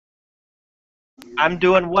I'm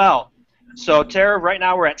doing well. So, Tara, right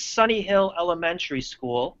now we're at Sunny Hill Elementary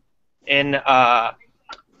School in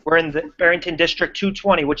we're in the Barrington District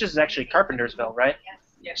 220, which is actually Carpentersville, right?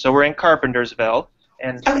 Yes. So we're in Carpentersville,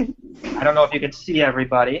 and Okay. I don't know if you can see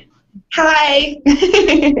everybody. Hi. Thanks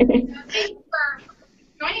for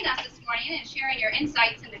joining us this morning and sharing your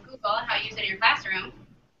insights into Google and how you use it in your classroom.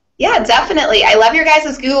 Yeah, definitely. I love your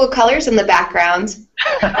guys' Google colors in the background.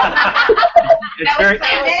 It's very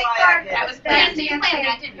That was planned. So you planned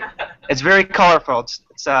that, didn't you? it's very colorful.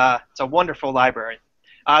 It's a wonderful library.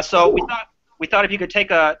 So we thought if you could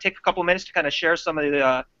take a couple minutes to kind of share some of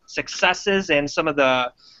the successes and some of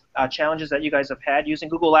the challenges that you guys have had using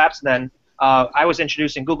Google Apps. And then I was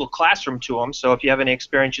introducing Google Classroom to them. So if you have any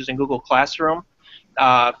experience using Google Classroom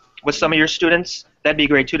with some of your students, that'd be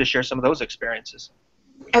great too to share some of those experiences.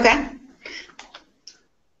 Okay.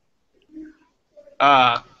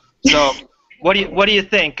 So what do you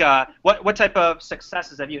think? What type of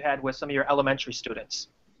successes have you had with some of your elementary students?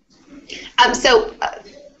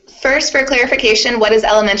 First, for clarification, what is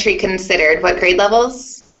elementary considered? What grade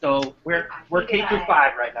levels? So we're K through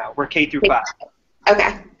 5 right now. We're K through 5.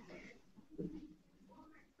 Okay.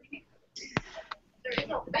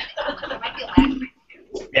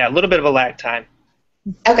 Yeah, a little bit of a lag time.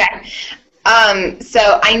 Okay.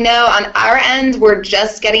 So I know on our end we're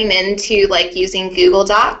just getting into like using Google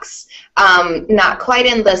Docs. Not quite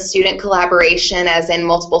in the student collaboration as in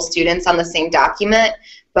multiple students on the same document,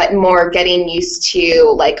 but more getting used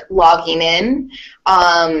to like logging in,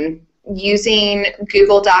 using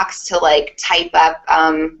Google Docs to like type up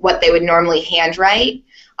what they would normally handwrite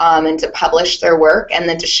and to publish their work and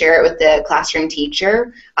then to share it with the classroom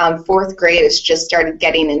teacher. Fourth grade has just started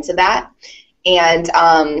getting into that. And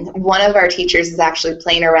one of our teachers is actually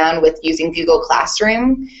playing around with using Google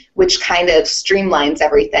Classroom, which kind of streamlines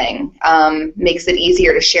everything, makes it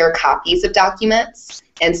easier to share copies of documents.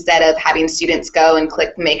 Instead of having students go and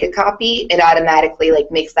click make a copy, it automatically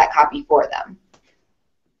like makes that copy for them.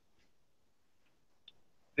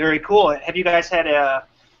 Very cool. Have you guys had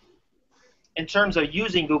in terms of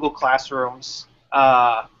using Google Classrooms,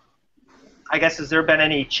 I guess has there been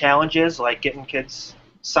any challenges like getting kids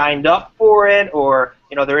signed up for it, or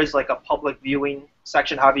there is like a public viewing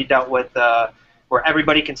section? How have you dealt with where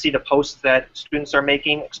everybody can see the posts that students are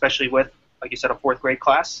making, especially with, like you said, a 4th grade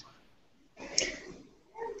class?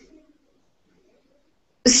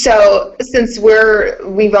 So since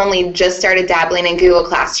we've only just started dabbling in Google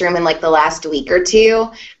Classroom in like the last week or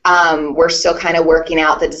two, we're still kind of working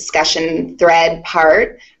out the discussion thread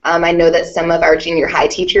part. I know that some of our junior high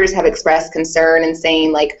teachers have expressed concern and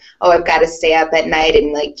saying like, oh, I've got to stay up at night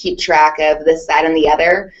and like keep track of this, that, and the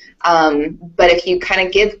other. But if you kind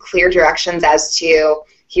of give clear directions as to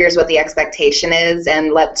here's what the expectation is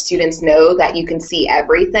and let students know that you can see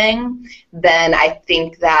everything, then I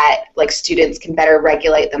think that like students can better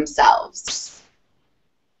regulate themselves.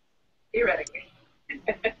 Theoretically.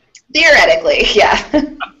 Theoretically, yeah.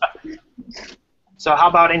 So how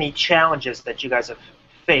about any challenges that you guys have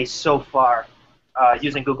faced so far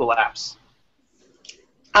using Google Apps?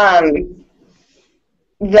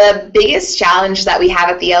 The biggest challenge that we have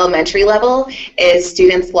at the elementary level is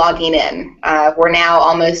students logging in. We're now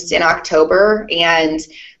almost in October, and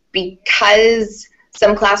because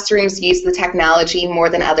some classrooms use the technology more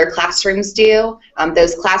than other classrooms do,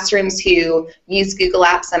 those classrooms who use Google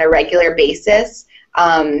Apps on a regular basis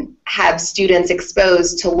have students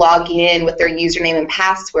exposed to logging in with their username and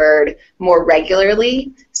password more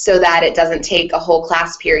regularly so that it doesn't take a whole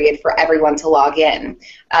class period for everyone to log in.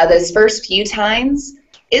 Those first few times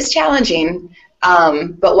is challenging,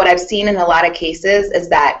 but what I've seen in a lot of cases is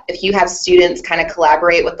that if you have students kind of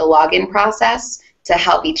collaborate with the login process to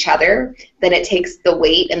help each other, then it takes the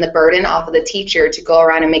weight and the burden off of the teacher to go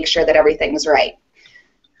around and make sure that everything's right.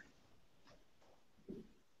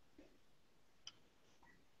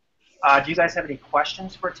 Do you guys have any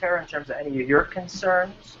questions for Tara in terms of any of your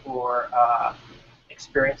concerns or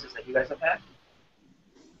experiences that you guys have had?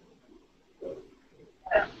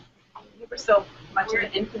 We're so much in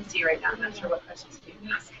infancy right now. I'm not sure what questions to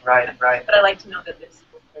ask. Right. But I like to know that there's.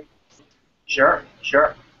 Sure.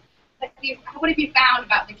 What have you found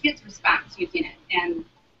about the kids' response using it, and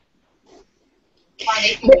how are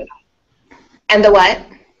they feeling about it? And the what?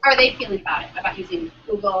 How are they feeling about using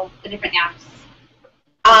Google, the different apps?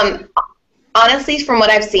 Honestly, from what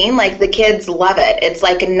I've seen, like the kids love it. It's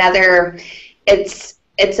like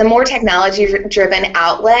it's a more technology-driven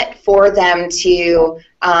outlet for them to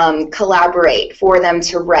collaborate, for them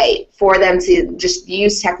to write, for them to just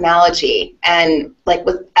use technology. And like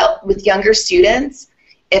with younger students,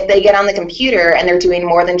 if they get on the computer and they're doing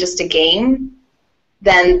more than just a game,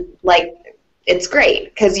 then like it's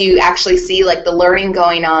great because you actually see like the learning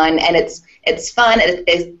going on, and it's fun. It's fun.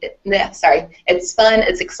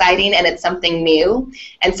 It's exciting, and it's something new.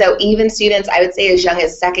 And so even students, I would say as young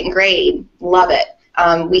as second grade, love it.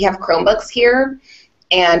 We have Chromebooks here,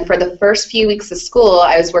 and for the first few weeks of school,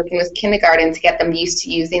 I was working with kindergarten to get them used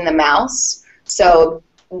to using the mouse. So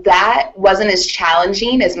that wasn't as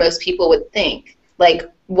challenging as most people would think. Like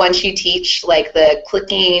once you teach like the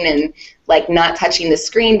clicking and like not touching the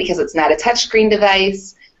screen because it's not a touchscreen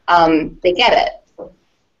device, they get it.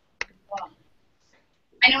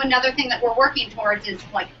 I know another thing that we're working towards is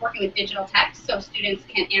like working with digital text, so students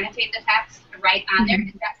can annotate the text right on there.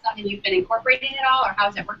 Is that something you've been incorporating at all, or how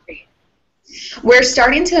does it work for you? We're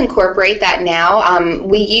starting to incorporate that now.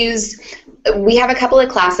 We have a couple of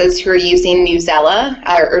classes who are using Newsela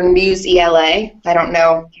or News ELA. I don't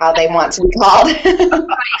know how they want to be called.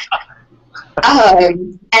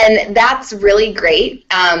 And that's really great.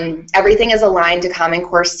 Everything is aligned to Common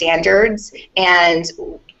Core standards. And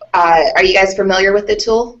are you guys familiar with the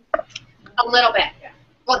tool? A little bit.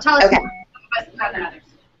 Well, tell us more about others.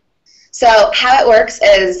 So how it works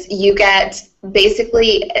is you get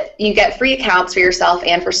free accounts for yourself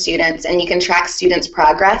and for students, and you can track students'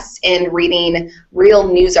 progress in reading real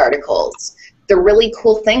news articles. The really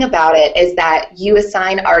cool thing about it is that you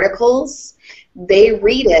assign articles, they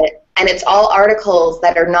read it, and it's all articles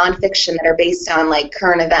that are nonfiction that are based on like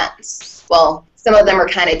current events. Well, some of them are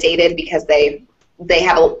kind of dated because they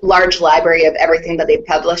have a large library of everything that they've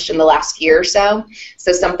published in the last year or so.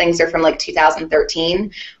 So some things are from like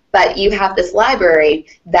 2013. But you have this library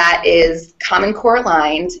that is Common Core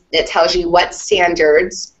aligned. It tells you what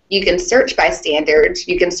standards. You can search by standards,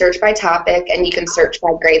 you can search by topic, and you can search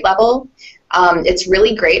by grade level. It's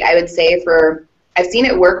really great, I would say, I've seen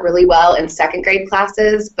it work really well in second grade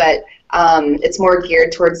classes, but it's more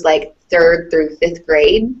geared towards like third through fifth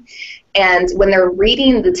grade. And when they're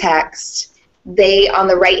reading the text, on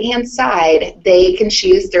the right-hand side, they can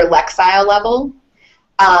choose their Lexile level.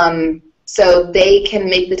 So they can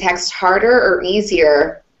make the text harder or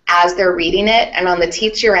easier as they're reading it, and on the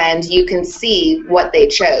teacher end, you can see what they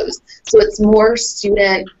chose. So it's more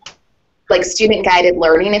student-guided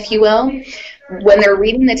learning, if you will. When they're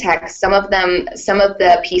reading the text, some of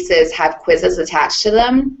the pieces have quizzes attached to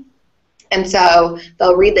them, and so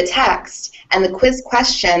they'll read the text, and the quiz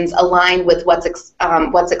questions align with what's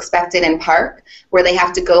expected in Park, where they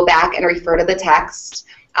have to go back and refer to the text.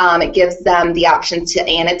 It gives them the option to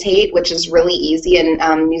annotate, which is really easy in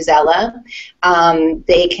Newsela.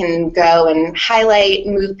 They can go and highlight,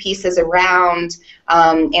 move pieces around,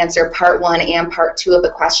 answer part 1 and part 2 of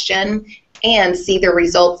the question, and see the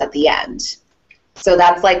results at the end. So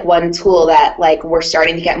that's like one tool that like we're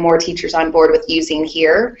starting to get more teachers on board with using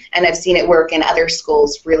here, and I've seen it work in other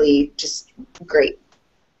schools really just great.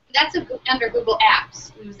 That's under Google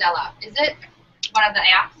Apps, Newsela. Is it one of the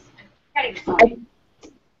apps? I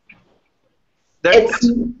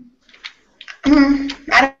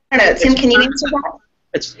don't know. Tim, can you answer that?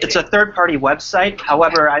 It's a third-party website.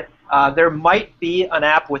 However, there might be an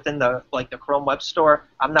app within the Chrome Web Store.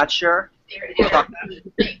 I'm not sure.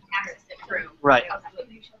 Right.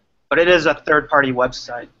 But it is a third-party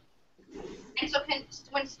website. And so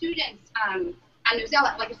when students on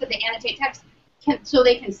Newsela, like I said, they annotate text, so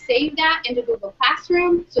they can save that into Google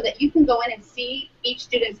Classroom so that you can go in and see each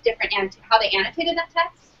student's different how they annotated that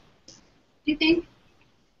text? Do you think?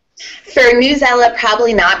 For Newsela,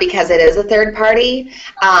 probably not because it is a third party.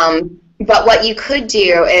 But what you could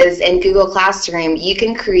do is in Google Classroom, you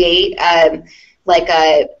can create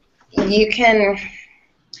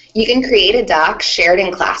you can create a doc shared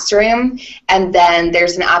in Classroom, and then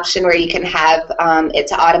there's an option where you can have it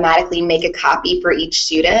to automatically make a copy for each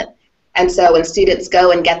student. And so when students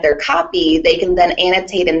go and get their copy, they can then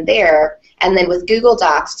annotate in there. And then with Google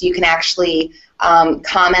Docs, you can actually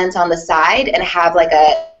comment on the side and have like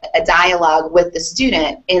a dialogue with the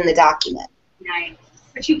student in the document. Nice.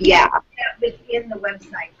 But you can't do that within the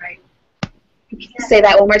website, right? Say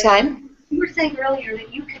that one more time. You were saying earlier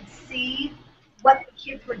that you could see what the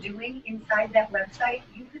kids were doing inside that website.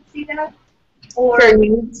 You could see that? Or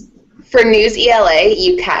For News ELA,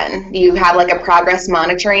 you can. You have like a progress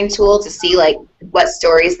monitoring tool to see like what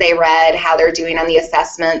stories they read, how they're doing on the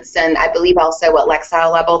assessments, and I believe also what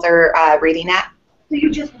Lexile level they're reading at. So you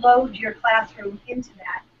just load your classroom into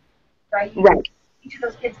that, right? Right. Each of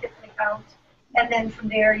those kids gets an account, and then from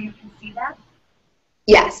there you can see that?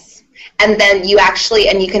 Yes. And then you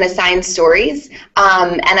can assign stories.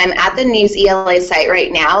 And I'm at the News ELA site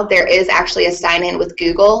right now. There is actually a sign-in with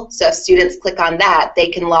Google. So if students click on that, they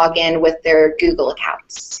can log in with their Google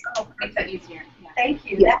accounts. Oh, makes that easier. Yeah. Thank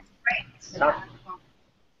you. Yeah. That's great.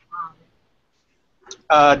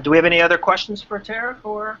 Do we have any other questions for Tara?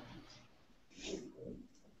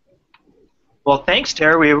 Well, thanks,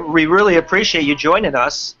 Tara. We really appreciate you joining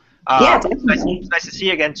us. Yeah, It's definitely. nice to see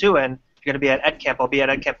you again, too. And you're going to be at EdCamp. I'll be at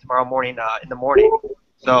EdCamp tomorrow morning in the morning.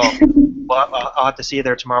 So I'll have to see you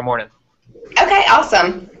there tomorrow morning. Okay,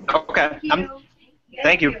 awesome. Okay. Thank you.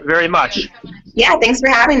 Thank you very much. Yeah, thanks for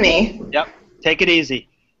having me. Yep. Take it easy.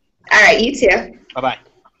 All right, you too. Bye-bye.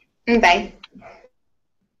 Bye.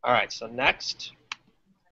 All right, so next.